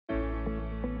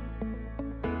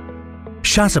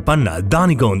Shasappanna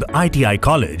Danigond ITI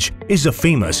College is a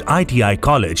famous ITI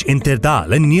college in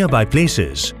Terdal and nearby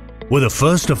places, with the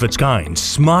first of its kind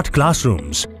smart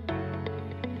classrooms,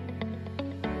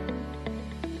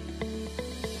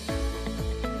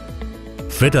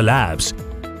 fitter labs,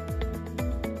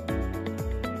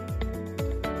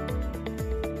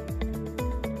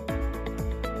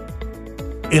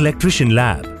 electrician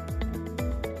lab.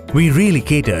 We really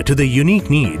cater to the unique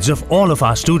needs of all of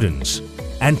our students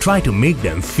and try to make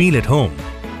them feel at home.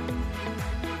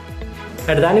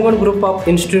 At Danigond Group of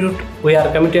Institute, we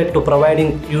are committed to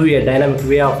providing you a dynamic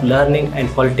way of learning and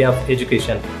quality of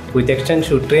education. With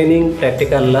extensive training,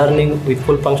 practical learning with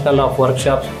full functional of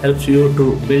workshops helps you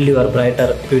to build your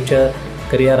brighter future,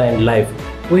 career and life.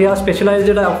 We are specialized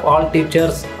of all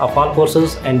teachers of all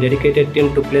courses and dedicated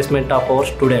team to placement of our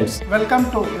students. Welcome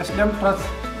to SDM TRUST,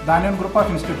 Danigond Group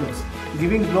of Institutes.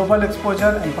 Giving global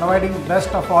exposure and providing best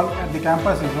of all at the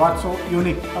campus is what's so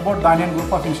unique about Danigond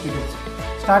Group of Institutes.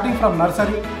 Starting from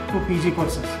nursery to PG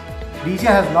courses, DJ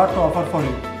has a lot to offer for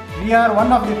you. We are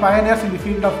one of the pioneers in the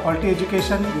field of quality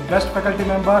education with best faculty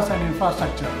members and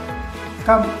infrastructure.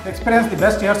 Come experience the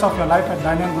best years of your life at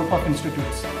Danigond Group of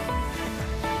Institutes.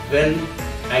 When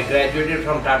I graduated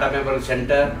from Tata Memorial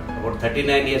Center about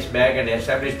 39 years back and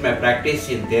established my practice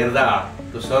in Terdal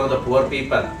to serve the poor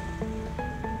people,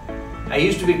 I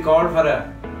used to be called for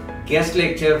a guest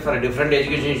lecture for different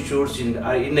education institutes in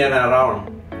and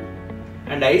around.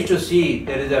 And I used to see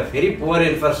there is a very poor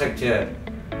infrastructure.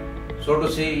 So to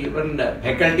say, even the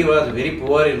faculty was very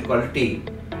poor in quality.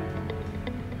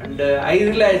 And I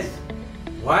realized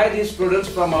why these students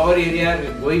from our area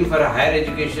are going for a higher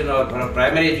education or for a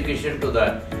primary education to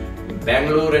the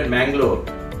Bangalore and Mangalore.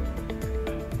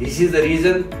 This is the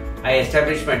reason I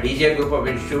established my DJ Group of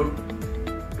Institute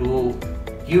to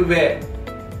give a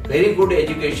very good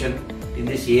education in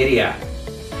this area.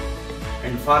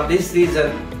 And for this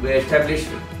reason, we established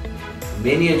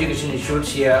many education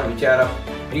institutes here which are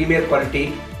of premier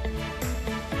quality,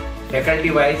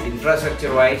 faculty-wise,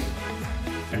 infrastructure-wise,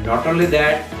 and not only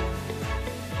that,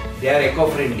 they are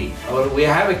eco-friendly. We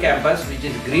have a campus which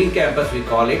is green campus, we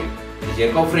call it. It is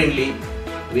eco-friendly.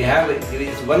 It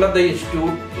is one of the institute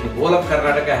in the whole of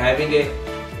Karnataka having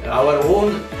our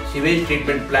own sewage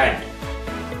treatment plant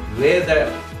where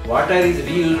the water is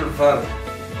reused for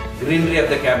greenery of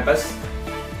the campus.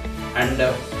 And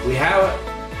we have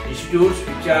institutes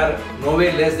which are no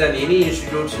way less than any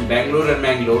institutes in Bangalore and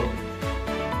Mangalore.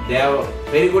 They have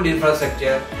very good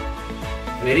infrastructure,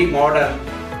 very modern,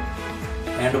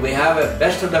 and we have a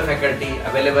best of the faculty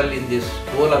available in this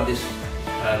whole of this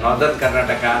northern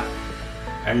Karnataka.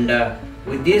 And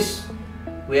with this,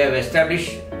 we have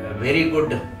established a very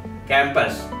good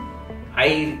campus.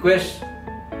 I request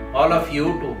all of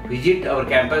you to visit our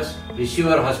campus, receive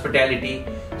our hospitality,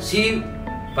 see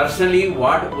personally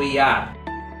what we are.